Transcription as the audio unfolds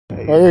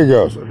There you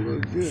go.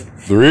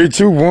 3,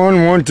 2,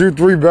 1, 1, 2,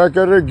 3. Back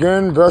at it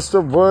again. Best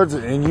of buds,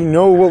 and you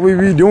know what we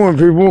be doing,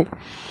 people.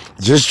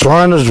 Just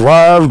trying to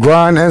drive,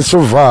 grind, and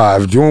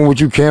survive. Doing what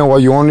you can while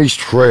you're on this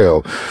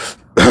trail.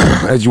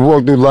 As you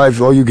walk through life,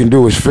 all you can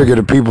do is figure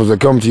the people that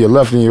come to your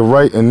left and your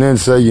right, and then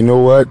say, you know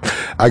what?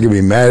 I can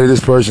be mad at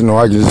this person, or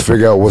I can just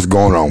figure out what's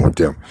going on with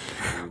them.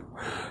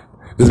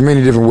 There's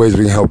many different ways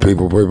we can help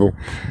people.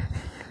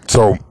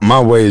 So my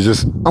way is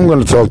just, I'm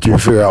going to talk to you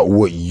and figure out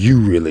what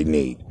you really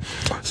need.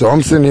 So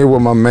I'm sitting here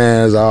with my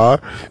mans are.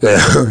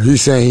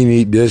 He's saying he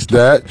need this,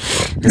 that.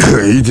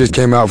 He just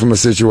came out from a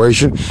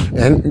situation,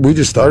 and we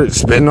just started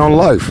spitting on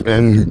life.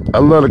 And I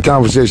love the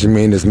conversation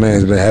me and this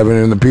man's been having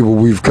and the people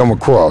we've come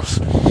across.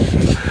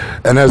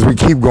 And as we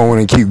keep going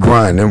and keep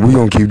grinding, we're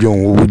going to keep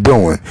doing what we're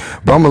doing.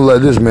 But I'm going to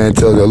let this man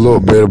tell you a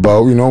little bit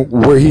about,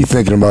 where he's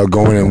thinking about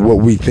going and what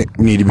we think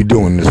need to be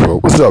doing in this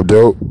world. What's up,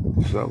 dude?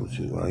 What's up with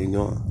you? How you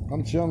doing?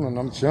 I'm chilling.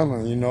 I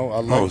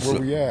like where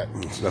we at.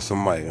 That's a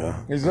mic, huh?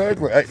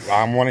 Exactly. Hey,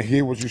 I want to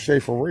hear what you say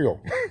for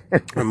real.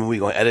 I mean, we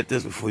gonna edit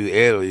this before you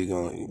air it, or you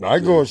gonna? I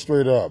go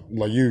straight up,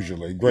 like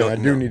usually. Granted,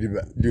 I do need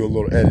to do a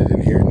little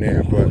editing here and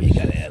there, but you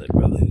gotta edit,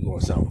 brother. You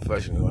gonna sound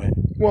professional, right?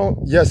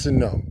 Well, yes and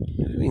no.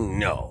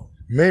 No.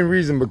 Main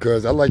reason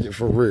because I like it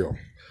for real.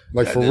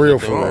 Like for real.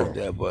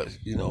 That,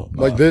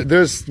 but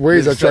there's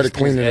ways I try to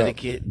clean it up.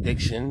 Etiquette,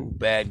 diction,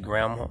 bad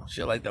grammar,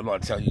 shit like that. I'm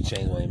not telling you to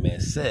change what a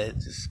man said.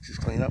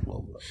 Just clean up a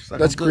little bit.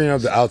 Let's clean up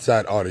the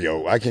outside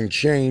audio. I can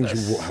change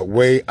the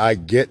way I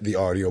get the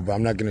audio, but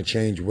I'm not going to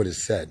change what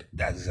is said.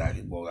 That's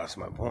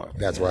my point.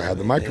 That's why I have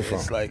the microphone.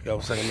 It's like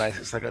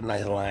a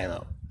nice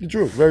lineup.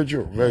 True, very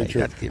true.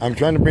 I'm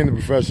trying to bring the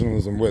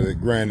professionalism with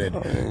it, granted,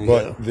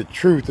 but the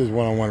truth is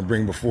what I want to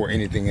bring before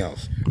anything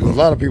else. Because a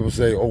lot of people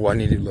say, "Oh, I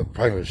need to look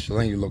polished.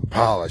 I need to look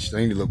polished.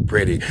 I need to look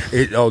pretty."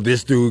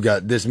 This dude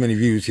got this many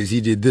views because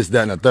he did this,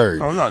 that, and the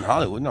third. Oh, not in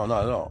Hollywood. No,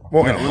 not at all.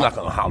 Well, we're not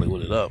gonna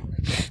Hollywood it up.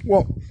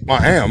 Well,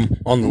 I am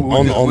on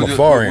the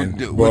far end.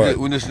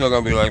 We're just not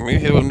gonna be like me.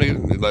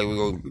 Like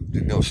we're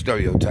gonna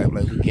stereotype.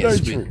 Like we can't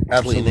speak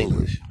clean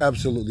English.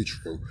 Absolutely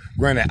true.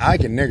 Granted, I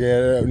can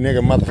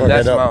nigga motherfucker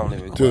that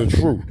up to the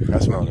truth.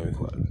 That's my only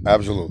request.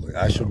 Absolutely.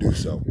 I shall do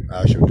so,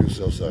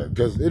 sir.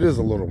 Because it is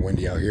a little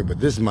windy out here, but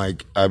this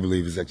mic, I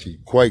believe, is actually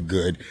quite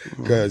good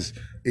because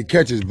it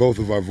catches both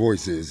of our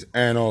voices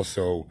and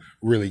also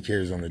really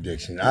carries on the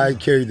diction. I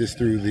carried this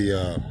through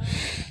the,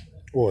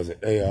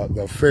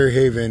 the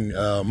Fairhaven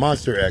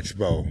Monster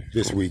Expo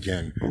this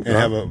weekend and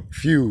have a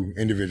few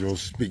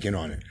individuals speaking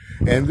on it.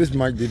 And this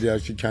mic did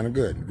actually kind of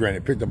good. Granted,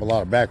 it picked up a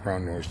lot of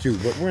background noise too,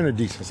 but we're in a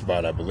decent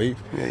spot, I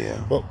believe.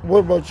 Yeah. But what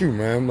about you,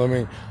 man? I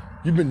mean,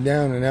 you've been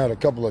down and out a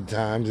couple of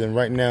times, and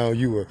right now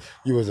you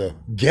was a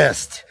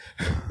guest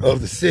of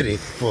the city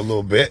for a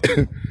little bit.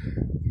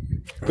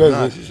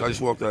 I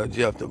just walked out of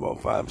jail after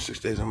about 5 or 6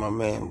 days with my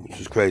man, which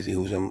was crazy.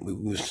 We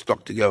was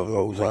stuck together the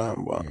whole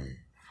time, but.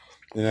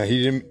 Now,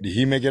 did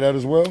he make it out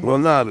as well? Well,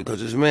 nah,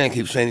 because this man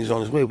keeps saying he's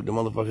on his way, but the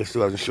motherfucker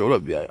still hasn't showed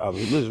up yet. I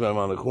was living right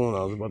around the corner.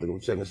 I was about to go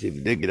check and see if he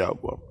did get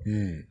out, but.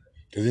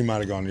 Because he might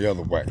have gone the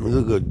other way. He's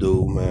a good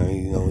dude, man.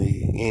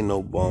 He ain't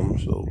no bum,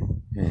 so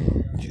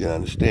you can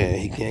understand.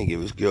 He can't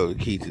give his girl the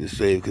key to the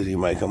safe because he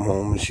might come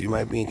home and she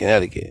might be in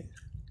Connecticut.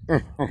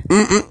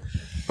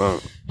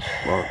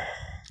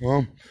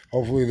 Well,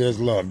 hopefully there's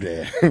love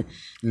there.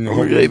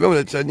 Remember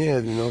that 10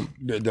 years,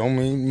 That don't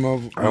mean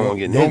I don't want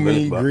to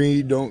get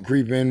greed don't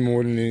creep in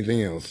more than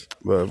anything else.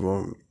 But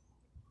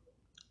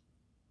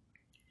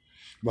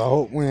I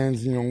hope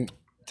wins,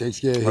 takes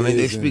care of his. I mean,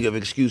 they speak of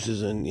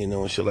excuses and,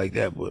 and shit like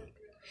that, but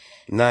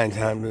 9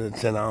 times out of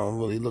 10, I don't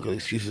really look at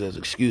excuses as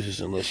excuses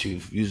unless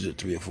you've used it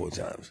 3 or 4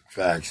 times.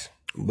 Facts.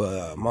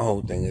 But my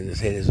whole thing is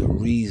hey, there's a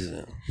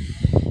reason.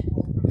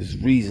 There's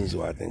reasons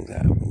why things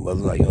happen.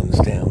 Whether or not you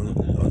understand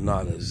or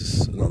not is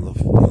just another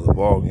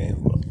ball game.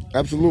 But.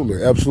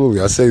 Absolutely.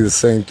 I say the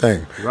same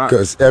thing. Right.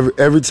 Because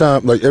every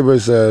time, like everybody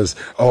says,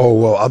 "Oh,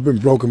 well, I've been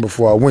broken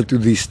before. I went through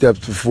these steps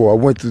before. I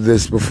went through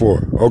this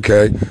before."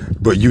 Okay,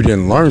 but you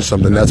didn't learn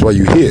something. That's why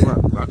you here.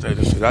 I'll tell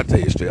you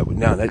straight up. But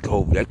now that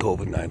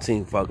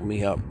COVID-19 fucked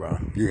me up, bro.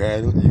 You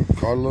had it? You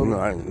caught a little?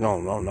 No,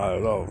 not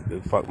at all.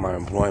 It fucked my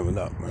employment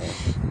up, man.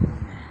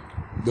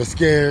 The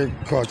scare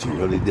caught you. It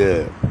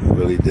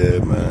really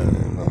did, man.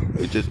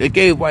 It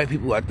gave white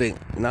people, I think,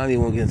 not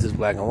even gonna get into this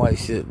black and white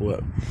shit,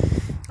 but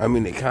I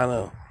mean, it kind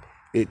of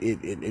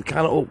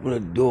opened a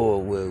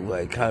door where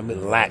like kind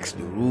of relaxed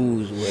the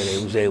rules where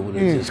they was able to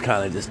just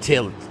kind of just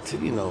tailor to,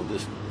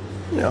 just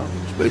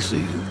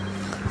basically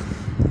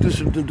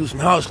do some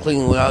house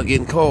cleaning without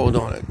getting called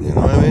on it. You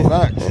know what I mean?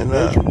 Facts.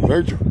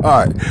 Very true.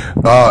 All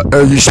right.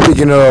 Are you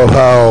speaking of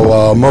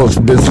how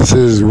most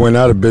businesses went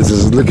out of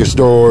business, liquor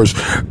stores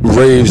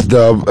raised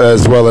up,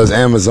 as well as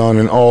Amazon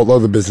and all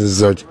other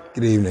businesses are.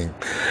 Good evening.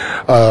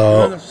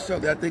 I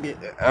think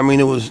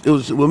it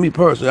was with me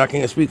personally. I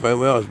can't speak for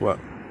anyone else, but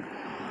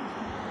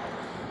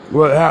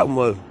what happened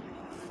was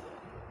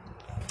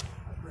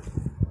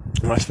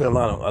I spent a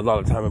lot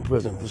of time in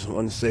prison for some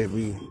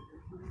unsavory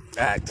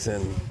acts,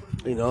 and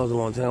it was a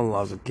long time when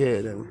I was a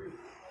kid. And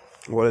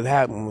what had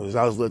happened was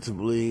I was led to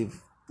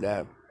believe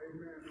that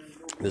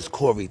this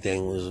Corey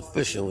thing was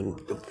official, and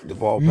the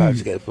ball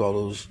players got to put all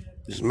those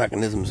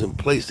mechanisms in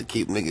place to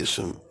keep niggas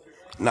from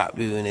not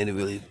being able to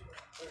really,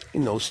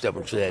 step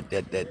into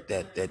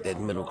that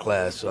middle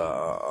class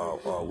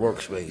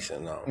workspace,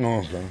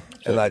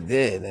 and I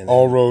did, and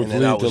all roads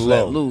and then I lead to was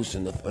let low. loose.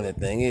 And the funny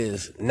thing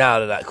is, now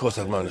that of course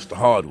I've learned this the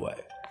hard way.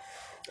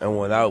 And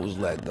when I was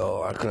let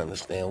go, I couldn't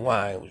understand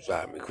why. It was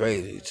driving me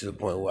crazy to the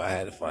point where I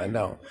had to find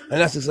out.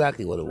 And that's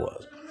exactly what it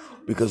was.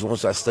 Because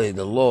once I studied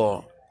the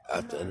law,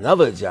 after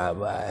another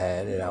job I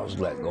had that I was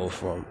let go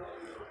from,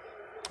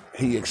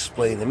 he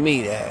explained to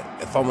me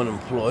that if I'm an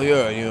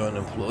employer and you're an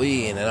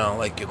employee and I don't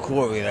like your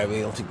Corey and I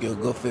really don't think you're a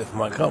good fit for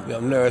my company,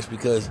 I'm nervous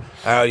because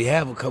I already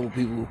have a couple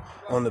people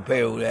on the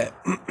payroll that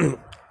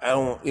I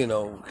don't,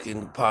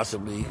 can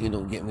possibly,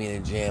 get me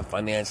in a jam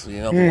financially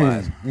and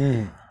otherwise.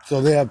 So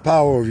they have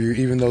power over you,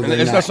 even though they're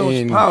It's not so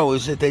in. much power.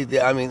 It's that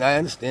they, I mean, I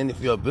understand if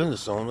you're a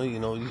business owner,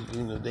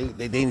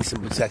 they need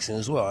some protection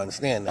as well. I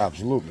understand that.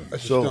 Absolutely.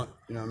 So,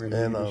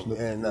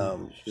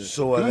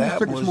 so what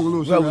happened was,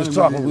 well,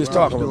 we was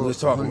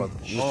talking.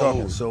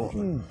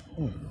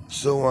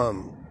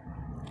 So,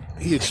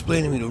 he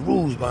explained to me the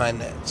rules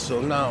behind that. So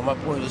now my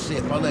point is,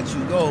 if I let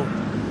you go,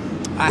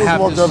 I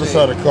have to the other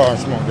side of the car and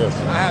smoke this.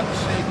 I have to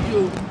say to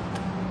you,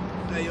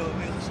 hey, yo,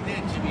 man,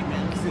 understand, Jimmy, man.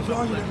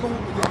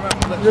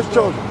 Just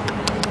chosen.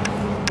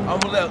 I'm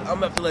gonna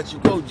have to let you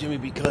go, Jimmy,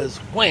 because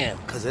of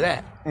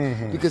that.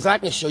 Mm-hmm. Because I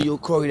can show you a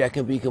Corey that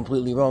can be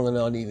completely wrong and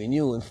not even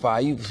you and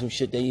fire you for some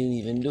shit that you didn't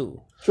even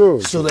do. True.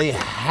 So they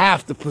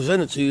have to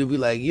present it to you to be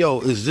like,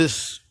 yo, is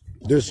this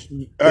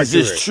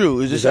true?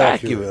 Is this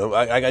accurate?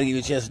 I gotta give you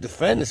a chance to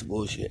defend this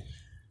bullshit.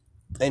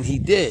 And he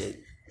did.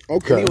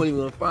 Okay. And he wasn't even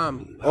gonna find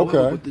me.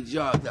 However, with the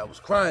job that I was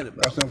crying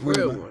about, the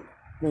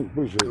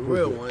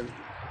real one,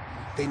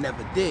 they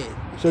never did.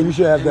 So you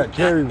should have that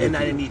carry with you. And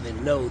I didn't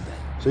even know that.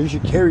 So you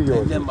should carry yours.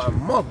 And then my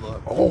mother.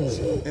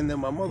 And then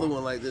my mother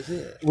went like this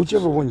here.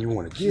 Whichever one you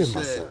want to give,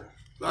 my son.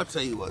 I'll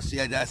tell you what. See,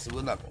 we're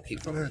not gonna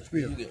keep. You're gonna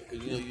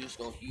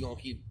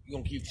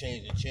keep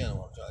changing the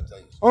channel. I'm trying to tell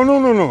you. Oh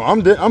no!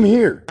 I'm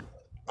here.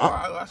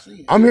 I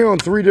see. I'm here on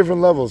 3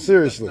 different levels.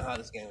 Seriously. That's not how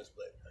this game is played.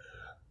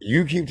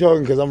 You keep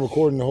talking because I'm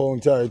recording the whole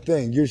entire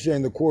thing. You're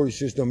saying the Corey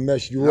system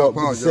messed you up.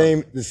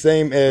 The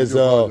same as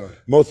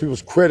most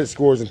people's credit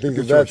scores and things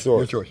of that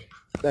sort. Your choice.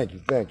 Thank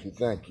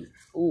you.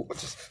 Ooh,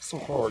 it's just so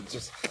hard.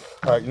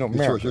 All right, your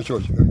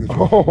choice. I'm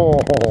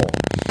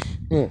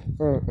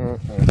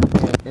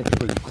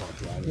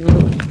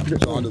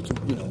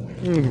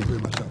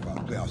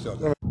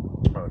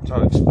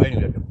trying to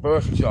explain that the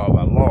first job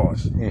I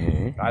lost,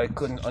 I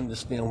couldn't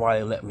understand why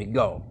they let me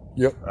go.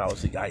 Yep. I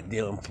was the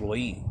ideal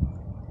employee.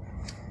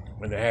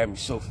 And they had me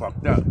so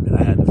fucked up that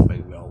I had to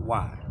figure out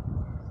why.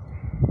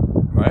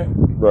 Right?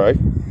 Right.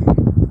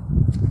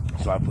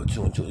 So I put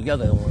 2 and 2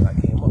 together, and when I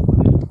came up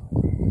with it,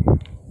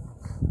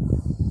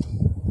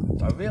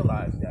 I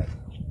realized that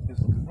it's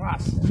a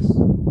process.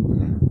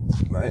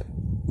 Right?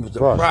 There's a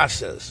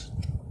process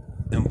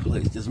in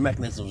place. There's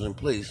mechanisms in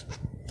place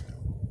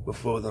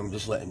before them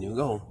just letting you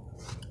go.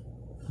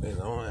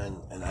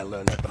 And I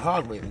learned that the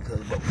hard way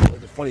because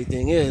the funny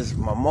thing is,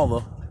 my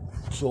mother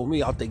told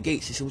me out the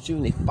gate, she said, what you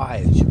mean they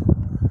fired you?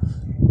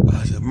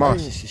 I said, Mom,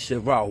 she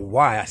said, Rob,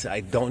 why? I said,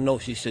 I don't know.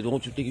 She said,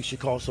 don't you think you should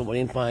call somebody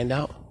and find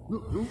out?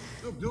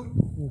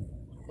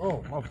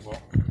 Oh, my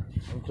fault.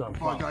 I'm trying to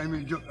find I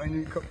need to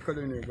cut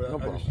in there, but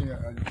I just think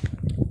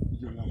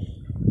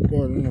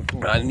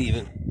I didn't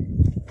even.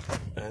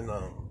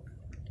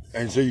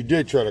 And so you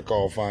did try to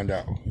call, find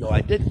out? No,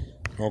 I didn't.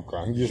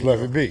 Okay, you just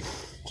left it be.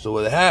 So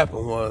what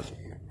happened was,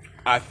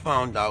 I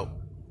found out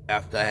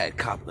after I had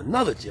copped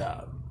another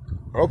job.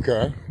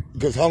 Okay.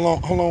 Because how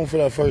long for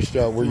that first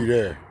job were you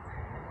there?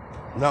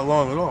 Not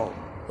long at all.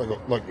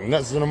 Like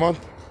less than a month?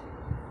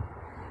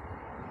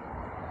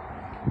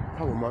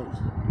 Couple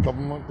months.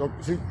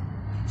 See,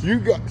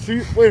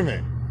 wait a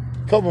minute.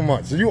 Couple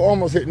months. So you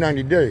almost hit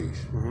 90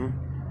 days. Mm-hmm.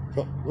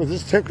 So, was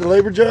this temp to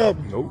labor job?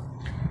 Nope.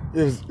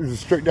 It was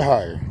straight to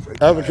hire.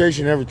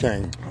 Application,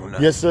 everything. Oh,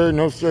 yes, sir.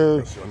 No, sir.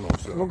 Yes, sir. No,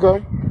 sir.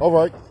 Okay. All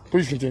right.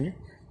 Please continue.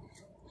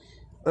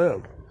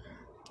 I'm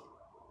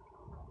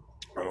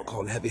gonna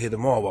call the heavy hitter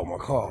tomorrow about my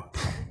car.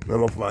 I'm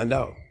gonna find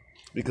out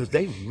because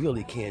they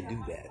really can't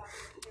do that,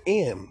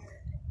 and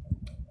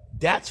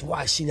that's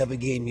why she never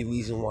gave me a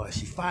reason why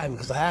she fired me.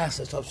 Because I asked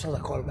her, so I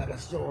called her back. I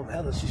said, "Yo, I'm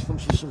Heather. She's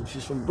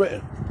from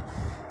Britain,"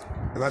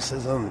 and I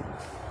said, let me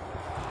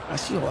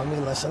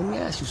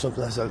ask you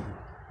something. I said,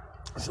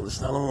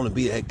 listen, I don't want to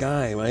be that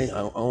guy, right? I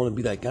don't want to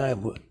be that guy,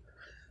 but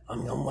I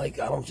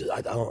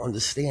don't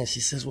understand.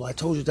 She says, well, I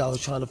told you that I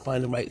was trying to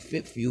find the right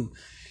fit for you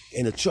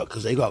in a truck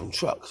because they got them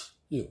trucks.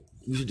 Yeah.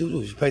 You should do this.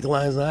 You should paint the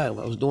lines in the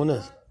highway. I was doing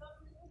this.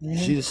 Mm-hmm.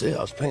 She just said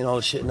I was painting all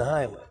the shit in the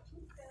highway.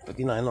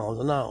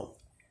 $59 an hour.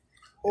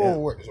 Oh,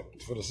 what?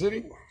 For the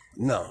city?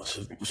 No,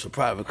 it's a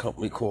private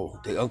company called,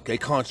 they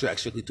contract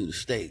strictly through the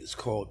state. It's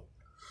called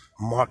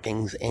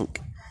Markings Inc.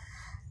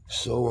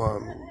 So,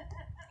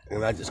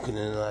 and I just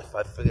couldn't, I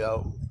figured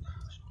out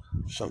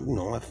something,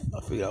 I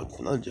figured out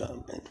another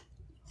job, man.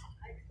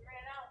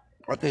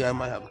 I think I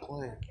might have a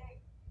claim.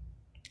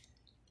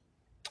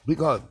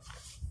 Because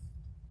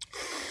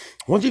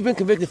once you've been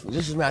convicted,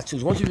 this is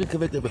Massachusetts, once you've been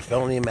convicted of a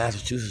felony in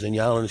Massachusetts and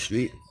you're out on the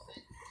street,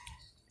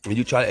 and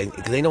you try,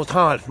 because they know it's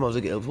hard for most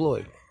to get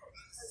employed,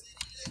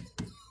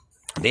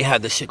 they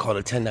have this shit called a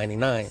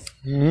 1099.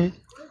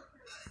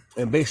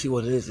 And basically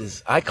what it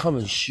is I come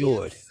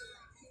insured.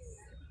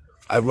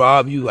 I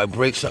rob you, I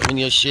break something in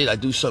your shit, I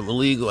do something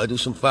illegal, I do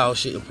some foul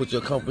shit and put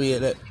your company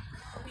in it.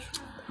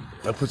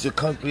 I put your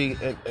company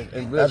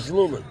in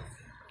absolutely.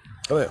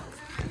 Come here.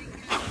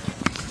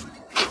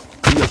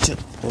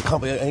 Your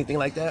company or anything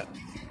like that,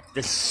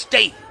 the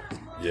state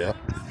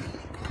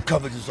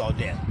coverages all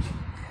damage.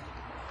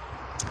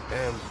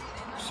 And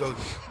so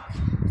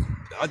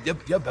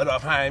you're better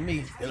off hiring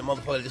me than a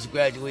motherfucker that just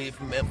graduated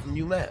from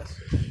UMass.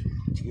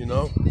 You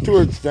know? To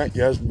an extent,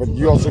 yes, but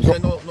you also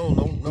come.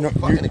 No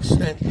fucking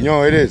extent.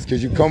 No, it is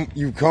because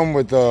you come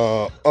with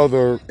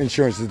other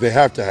insurances they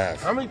have to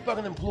have. How many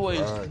fucking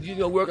employees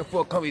working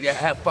for a company that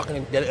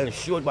that are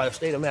insured by the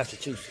state of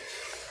Massachusetts?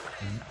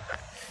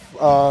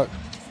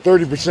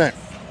 30%.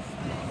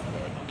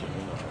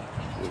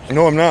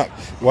 No, I'm not.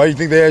 Why do you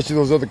think they asked you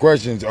those other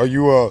questions? Are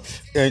you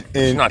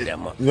it's not that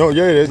much. No,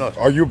 yeah, it is. No.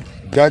 Are you?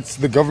 That's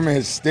the government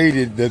has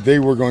stated that they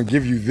were going to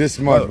give you this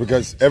much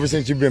because ever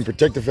since you've been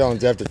protected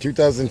felons after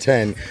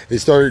 2010, they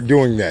started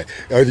doing that.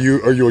 Are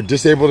you a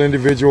disabled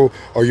individual?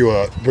 Are you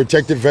a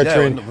protected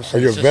veteran? Are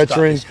you a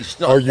veteran?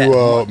 Are you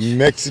a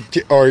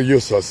Mexican? Are you a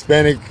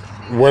Hispanic?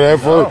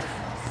 Whatever.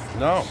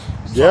 No.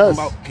 Yes.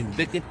 Talking about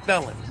convicted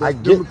felon. I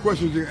Them get. the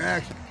questions they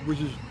ask, which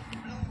is,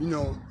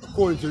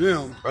 according to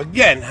them.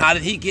 Again, how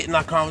did he get in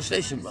our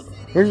conversation, brother?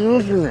 Who's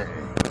listening?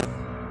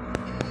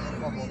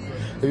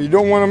 If you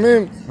don't want them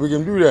in, we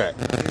can do that.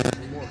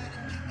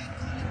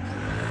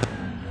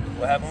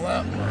 What happened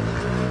loud?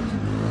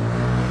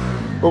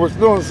 But we're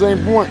still on the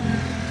same point.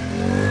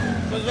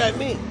 What does that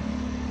mean?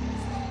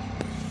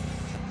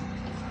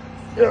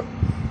 Yeah.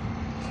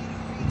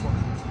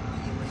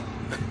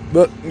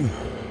 But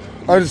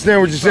I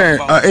understand what you're saying.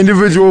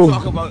 Individual.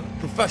 Talk about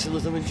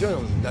professionalism in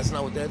journalism. That's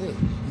not what that is.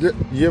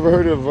 You ever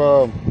heard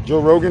of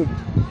Joe Rogan?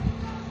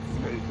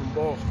 He's from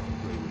Boston.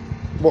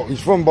 Well,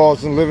 he's from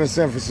Boston, live in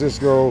San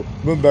Francisco,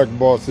 went back to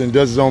Boston,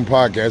 does his own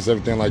podcast,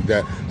 everything like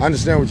that. I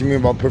understand what you mean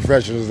about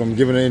professionalism,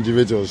 giving an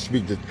individual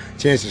the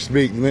chance to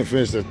speak and then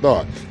finish their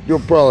thought. You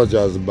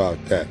apologize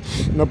about that.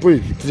 Now,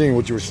 please continue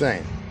what you were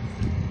saying.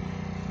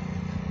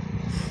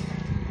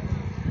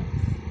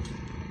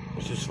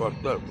 It's just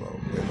fucked up, bro.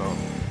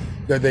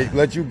 That they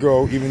let you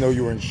go even though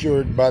you were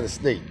insured by the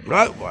state.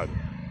 Right?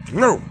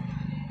 No.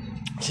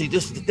 See,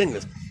 this is the thing.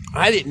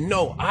 I didn't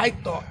know. I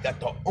thought that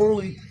the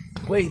only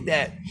way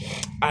that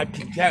I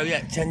could carry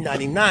that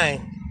 1099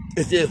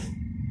 is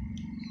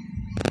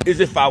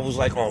if I was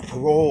like on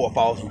parole, or if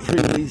I was in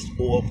pre-release,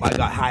 or if I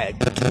got hired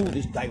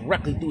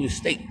directly through the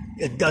state.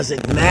 It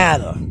doesn't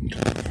matter.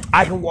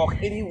 I can walk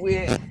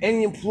anywhere,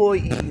 any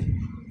employee,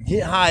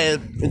 get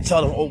hired, and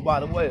tell them, oh,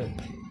 by the way,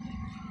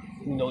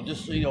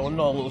 just so you don't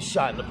know, a little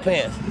shot in the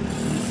pants.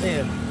 I'm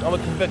saying, I'm a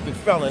convicted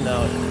felon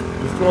now. If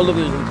you want to look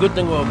at it as a good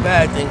thing or a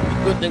bad thing,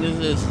 the good thing is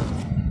this: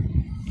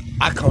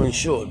 I come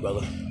insured,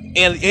 brother.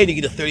 And you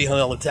get a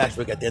 $300 tax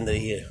break at the end of the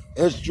year.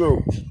 That's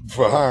true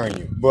for hiring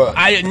you, but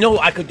I didn't know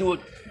I could do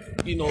it,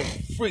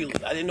 freely.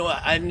 I didn't know.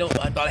 I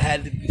thought I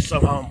had to be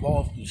somehow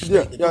involved.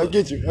 Yeah, I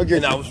get you.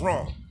 And I was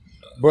wrong.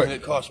 But and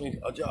it cost me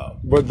a job.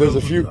 But there's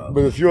a few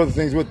other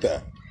things with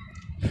that.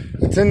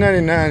 The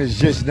 1099 is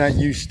just not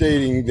you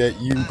stating that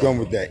you come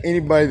with that.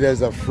 Anybody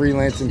that's a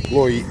freelance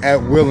employee,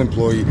 at-will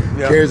employee,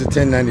 carries a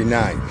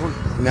 1099.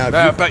 Now,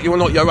 matter of fact, you're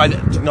right.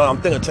 No, I'm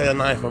thinking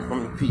 1099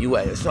 from the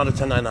PUA. It's not a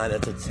 1099.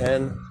 It's a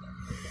 10.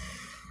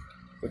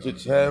 It's a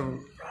 10.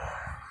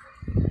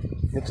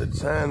 It's a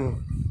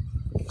 10.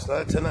 It's not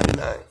a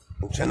 1099.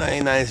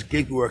 1099 is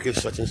gig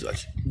workers such and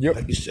such. Yep.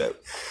 Like you said.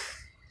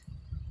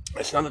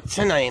 It's not a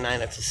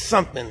 1099. It's a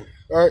something.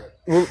 All right,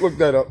 we'll look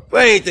that up.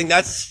 But anything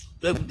that's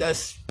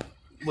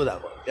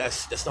whatever.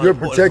 That's not. You're a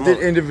protected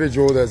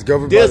individual that's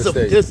governed by the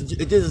state.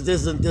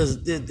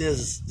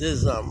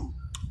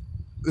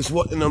 It's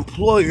what an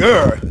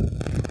employer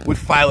would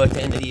file at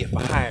the end of the year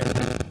for hiring,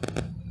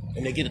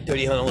 and they get a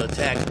 $300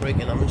 tax break,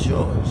 and I'm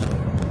insured. So.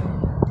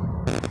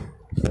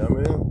 You know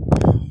what I mean?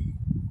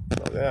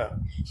 So, yeah.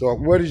 So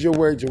what is your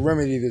way to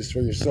remedy this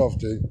for yourself,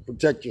 to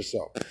protect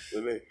yourself?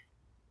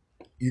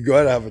 You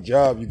got to have a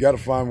job. You got to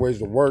find ways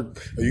to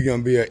work. Are you going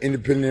to be an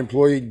independent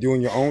employee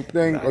doing your own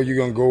thing? Or are you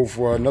going to go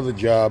for another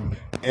job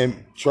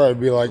and try to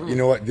be like, you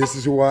know what, this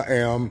is who I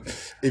am.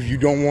 If you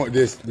don't want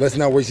this, let's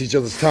not waste each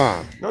other's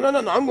time. No.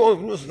 I'm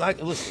going, listen, I'm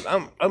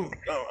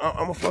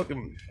a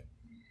fucking,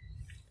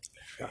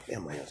 God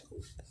damn, my hand's cool.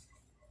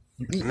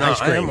 You eat ice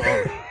cream. No.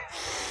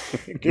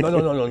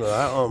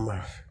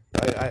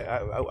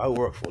 I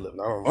work for a living.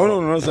 No.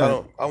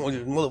 I want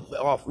you to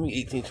off me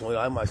 18, 20.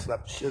 I might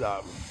slap the shit out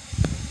of me.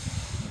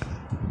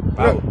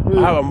 I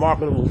have a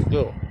marketable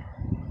skill.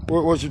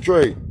 What's your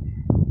trade?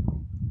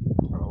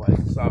 I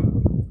like soccer.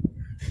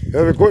 You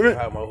have equipment?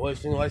 I have my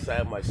hoisting license, I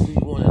have my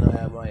C1, and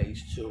I have my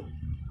H2.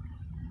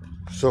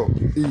 So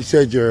you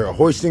said your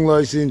hoisting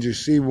license, your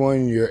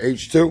C1, your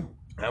H2?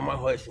 I have my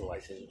hoisting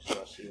license.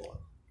 So I see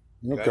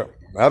one. Okay.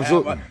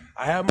 Absolutely.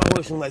 I have my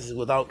hoisting license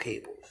without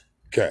cables.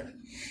 Okay.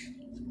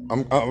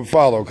 I'm a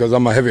follow because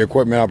I'm a heavy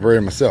equipment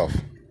operator myself.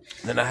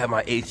 Then I have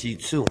my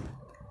HE2.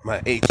 My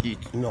HE,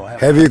 no, I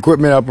have Heavy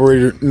equipment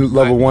operator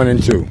level 1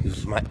 and 2. This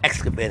is my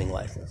excavating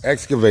license.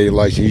 Excavator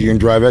license. You can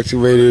drive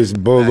excavators,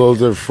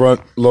 bulldozers, front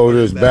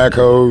loaders,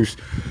 backhoes,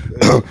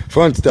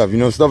 fun stuff. You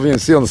know, stuff you can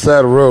see on the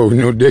side of the road.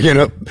 You know, digging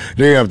up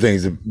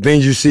things. The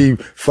things you see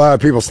 5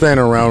 people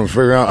standing around and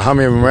figuring out how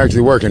many of them are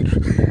actually working.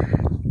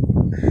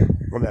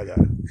 I'm that guy.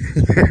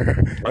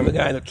 I'm the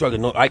guy in the truck.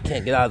 No, I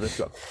can't get out of the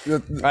truck.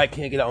 I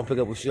can't get out and pick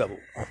up a shovel.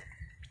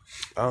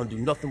 I don't do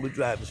nothing but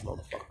drive this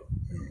motherfucker.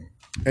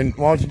 And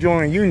why don't you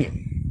join a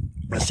union?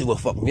 I see what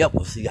fucked me up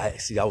was I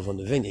was on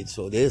the vineyard,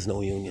 so there is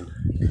no union.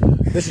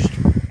 This is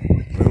true.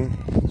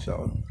 Mm-hmm.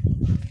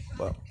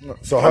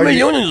 So how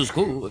unions is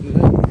cool. You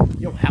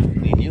don't have to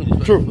be in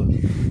unions. True.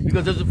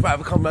 Because there's a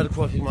private company right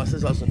across from my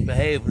sister's house in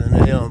Fairhaven, and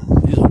they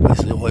these are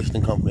basically a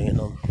hoisting company, and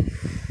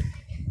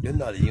they're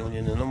not a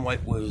union, and them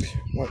white boys.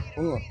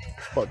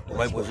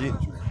 White boys eat.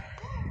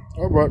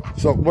 All right.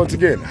 So once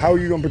again, how are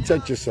you gonna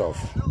protect yourself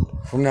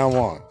from now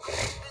on?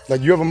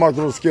 Like you have a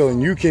marketable skill,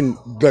 and you can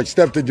like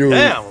step to do.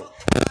 Now,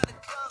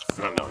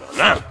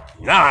 no.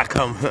 Now I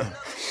come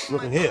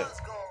looking here.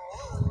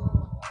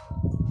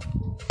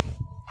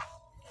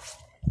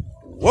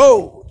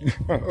 Whoa.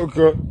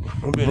 Okay.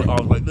 I'm being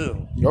off like this.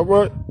 All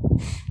right.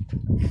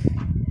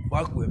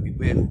 Fuck with me,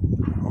 baby.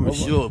 I'm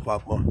sure,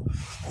 Papa.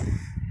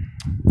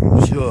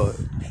 I'm sure.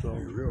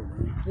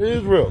 It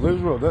is real.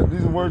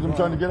 These are words I'm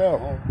trying to get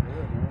out.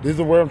 These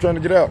are words I'm trying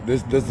to get out.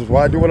 This is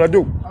why I do what I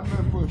do. I met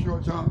him for a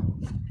short time.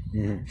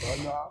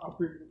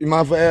 Mm-hmm. You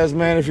mind if I ask,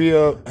 man, if he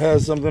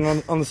has something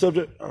on the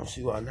subject? I don't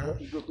see why not.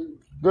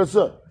 Good,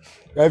 sir.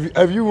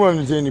 Have you run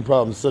into any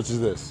problems such as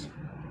this?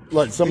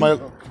 Like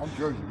somebody... I'm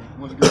Jersey, man.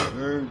 Once again,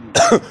 Jersey.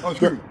 Oh,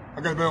 excuse me.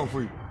 I got a bell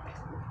for you.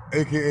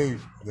 AKA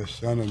the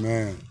Son of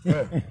Man.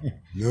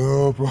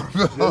 No problem.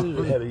 This is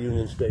a heavy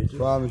union state.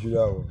 Promise you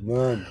that one.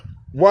 None.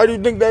 Why do you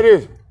think that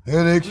is?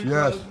 Headaches,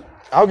 yes.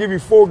 I'll give you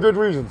 4 good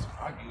reasons.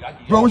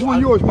 Bro, which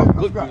one yours, man?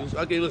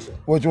 Okay, listen.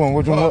 Which one?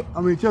 What?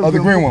 I mean, tell me. The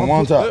green one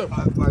on top.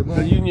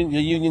 The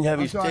union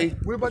heavy I'm sorry.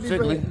 state. What about these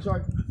particularly- guys? I'm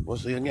sorry. Well,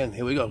 see again,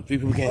 here we go. 3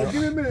 people can't.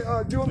 Give me a minute.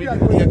 Do We what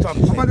can't talk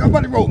the same. I'm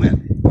about to roll,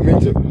 man. Me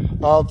too.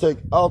 God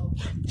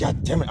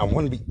damn it, I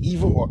want to be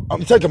evil. Or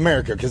I'm take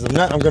America, because if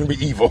not, I'm going to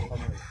be evil.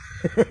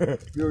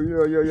 Yo.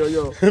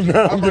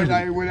 I'm going to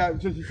not with that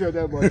since you said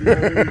that, but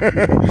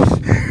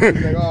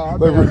like, oh, I'm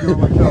going to do it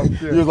myself.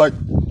 He was like,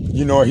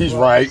 you know, he's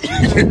right.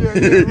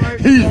 Right.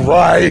 He's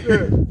right.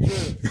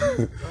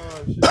 Shit.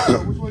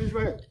 Which one is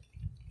right?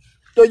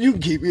 So you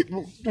can keep it,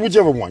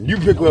 whichever one. You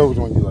pick which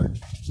one you like.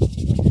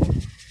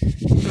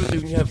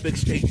 You have big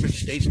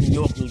states, New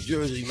York, New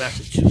Jersey,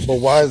 Massachusetts. But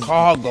why is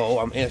Chicago?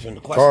 I'm answering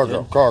the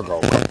question.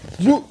 Cargo.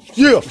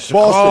 Yeah, Boston.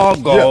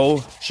 Chicago.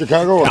 Yeah.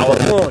 Chicago or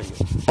California.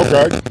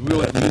 Okay.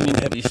 Real union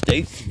heavy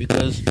states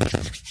because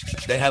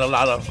they had a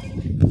lot of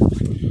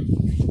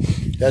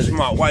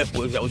smart white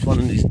boys that was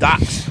running these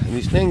docks and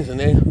these things, and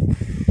they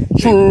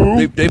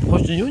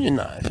pushed the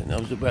unionize, and that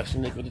was the best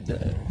thing they could have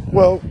done.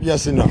 Well,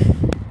 yes and no.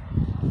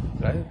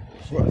 Right?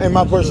 In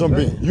my personal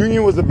opinion,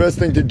 union was the best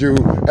thing to do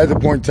at the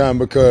point in time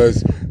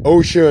because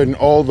OSHA and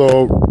all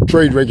the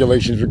trade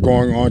regulations were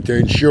going on to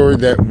ensure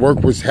that work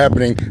was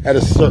happening at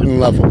a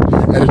certain level,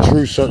 at a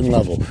true certain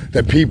level.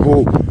 That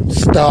people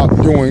stopped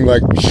doing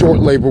like short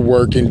labor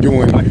work and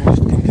doing. Can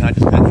I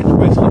just hit the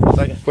brakes on it for a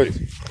second? Please.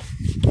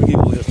 I'll give you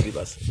a history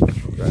lesson.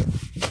 Okay.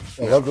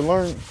 I love to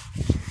learn.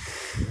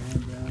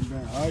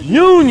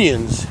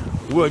 Unions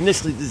were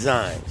initially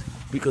designed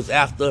because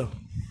after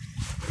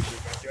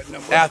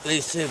they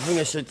said bring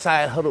us your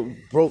tired, huddled,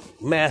 broke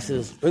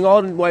masses, bring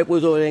all the white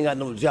boys over, they ain't got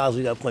no jobs,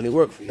 we got plenty of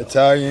work for you.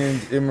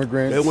 Italians,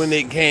 immigrants. And when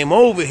they came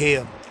over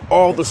here,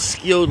 all the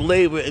skilled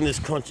labor in this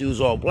country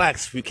was all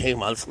blacks. We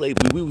came out of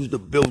slavery. We was the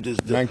builders,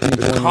 the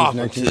 1920s,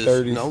 carpenters.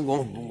 1930s. No,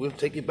 we'll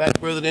take it back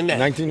further than that.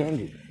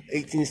 1900.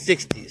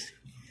 1860s,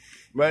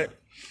 right?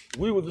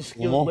 We were the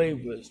skilled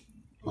laborers.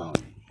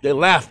 They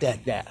laughed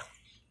at that.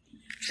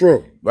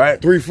 True.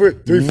 Right?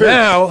 Three-fifths.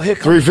 Now, here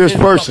comes Three-fifths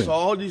person. So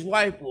all these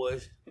white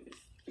boys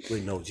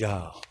with no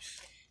jobs.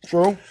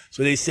 True.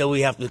 So they said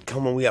we have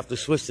to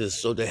switch this.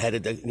 So they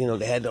had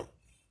to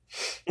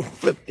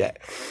flip that.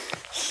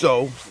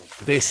 So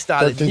they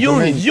started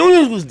unions.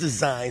 Unions was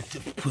designed to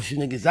push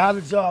niggas out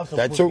of jobs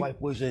and push white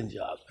boys in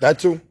jobs. That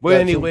too. But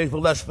anyway,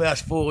 but let's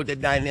fast forward. The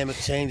dynamic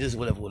changes,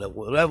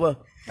 whatever.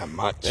 Not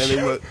much.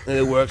 And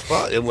it works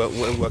fine. It works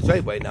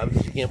right right now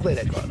because you can't play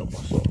that card no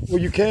more. So.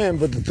 Well, you can,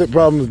 but the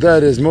problem with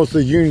that is most of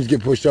the unions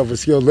get pushed off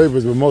as skilled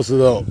laborers, but most of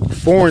the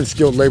foreign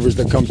skilled laborers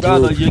that come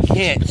Brother, through. you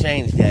can't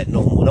change that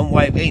no more. Them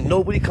white ain't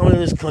nobody coming in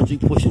this country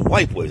pushing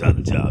white boys out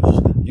of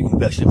jobs. You can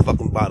bet your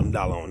fucking bottom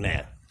dollar on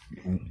that.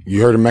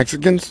 You heard of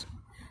Mexicans?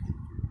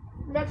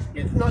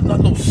 Mexicans, not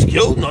no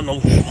skill, not no.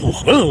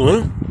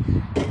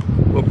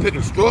 We're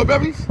picking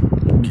strawberries,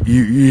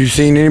 You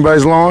seen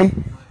anybody's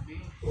lawn?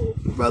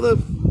 brother.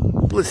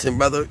 Listen,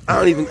 brother.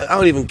 I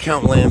don't even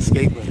count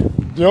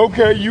landscaping.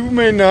 Okay, you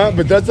may not,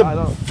 but that's a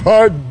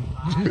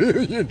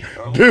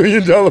 $5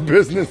 billion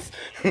business,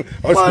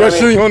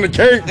 especially on the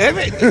Cape.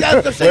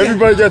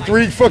 Everybody got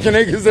 3 fucking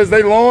acres as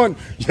they lawn.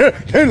 Yeah,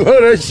 they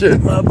love that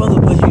shit. My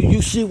brother, but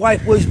you see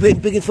white boys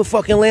bigging for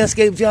fucking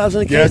landscape jobs in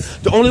the Cape. Yes.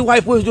 The only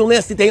white boys doing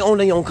landscape, they own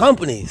their own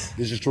companies.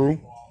 This is true.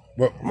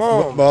 But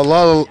a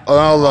lot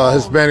of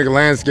Hispanic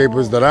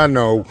landscapers that I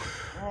know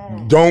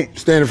don't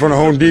stand in front of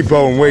Home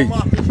Depot and wait.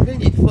 Marcus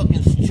Vineyard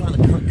fucking trying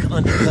to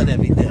undercut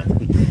everything.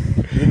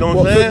 You know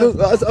what I'm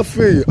saying? I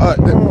feel you.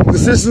 The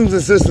systems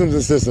and systems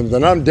and systems,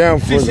 and I'm down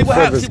for See the what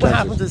furthest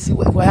happens countries.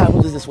 what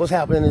happens is this. What's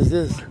happening is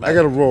this. I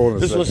got to roll in a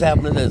This is what's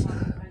second. happening is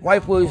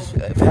white boys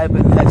have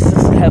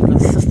been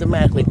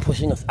systematically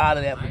pushing us out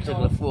of that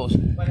particular force.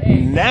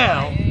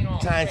 Now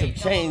times have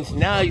changed.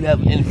 Now you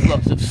have an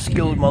influx of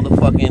skilled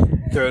motherfucking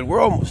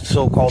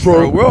so-called True.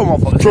 third world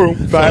motherfuckers. True.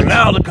 So Facts.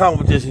 now the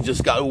competition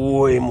just got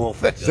way more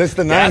effective. Since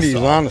the That's 90s,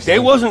 all. honestly. They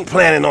wasn't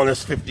planning on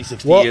this 50,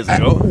 60 years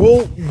ago.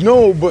 Well,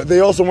 no, but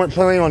they also weren't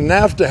planning on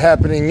NAFTA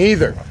happening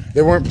either.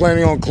 They weren't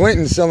planning on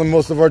Clinton selling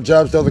most of our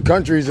jobs to other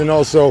countries, and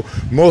also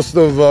most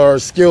of our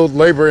skilled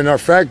labor in our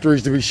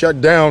factories to be shut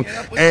down,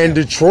 and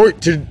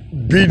Detroit to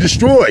be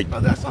destroyed. But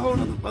that's a whole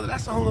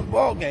other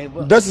ball game.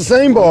 But That's the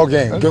same ball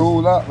game. That's a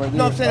whole lot right there.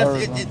 no, I'm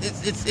saying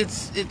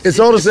It's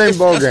all the same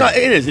ball game.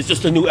 It is. It's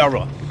just a new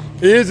era.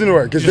 It is in a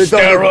way because they The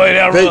steroid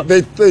era.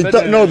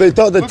 they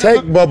thought the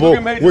tech bubble look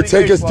at Major would League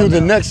take us to Baseball the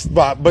now. next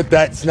spot, but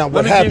that's not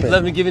what happened.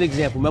 Let me give you an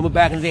example. Remember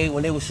back in the day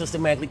when they were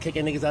systematically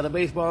kicking niggas out of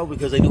baseball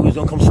because they knew he was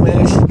gonna come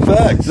smash?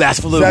 Facts. Last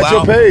for a little Satchel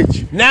while.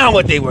 Paige. Now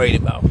what they worried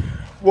about?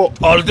 Well,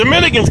 All the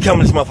Dominicans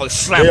coming, this motherfucker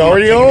slapping. They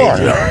already them, are.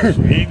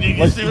 taking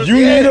their jobs. like, you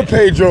need a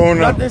Pedro on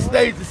that. Nothing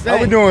stays the same.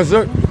 How we doing,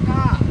 sir?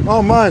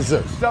 Oh, mine,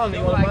 sir. Selling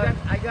you,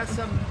 I got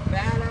some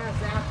badass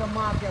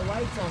aftermarket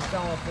lights on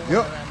selling for Yep. one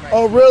of them right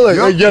Oh, really?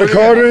 Yep. You get a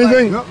card or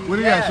anything? Yep. What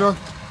do you got, sir? now.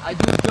 I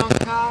do junk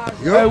cars.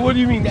 Hey, Yep. what do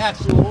you mean the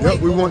actual? Yep,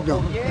 we want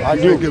them. I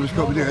You do. give us a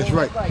couple there. That's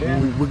right.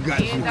 We got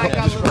some And I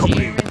got this little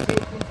company. earring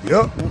taping,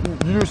 Yep.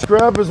 You do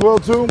scrap as well,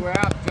 too?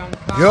 scrap, junk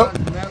cars,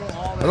 Yep. metal,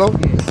 all that Hello?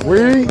 shit.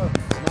 Weedy?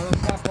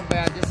 Motherfucker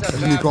bad. This That's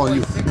is me bad calling boy,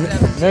 you.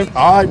 676. Name?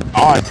 All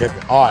right, Tip.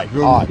 All right.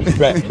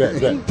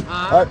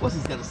 Bet. What's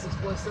this got a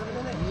 6.7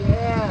 in it?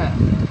 Yeah.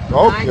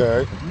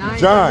 Okay.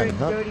 John,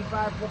 huh?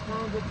 935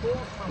 pounds of torque.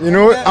 You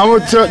know what? I'm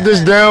going to shut this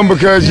down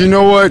because you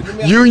know what?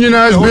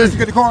 Unionized You business.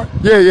 get the card?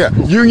 Yeah.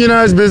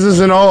 Unionized business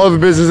and all other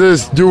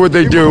businesses do what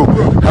they do.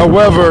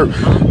 However,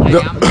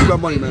 You got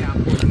money, man.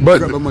 But-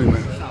 You got my money,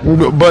 man.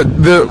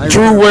 but the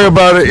true way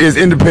about it is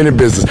independent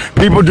business.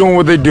 People doing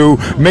what they do,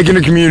 making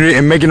the community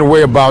and making a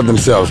way about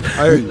themselves.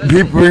 I hear you.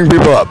 People bring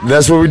people up.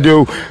 That's what we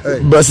do.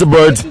 Best of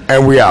buds,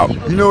 and we out.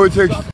 You know what it takes?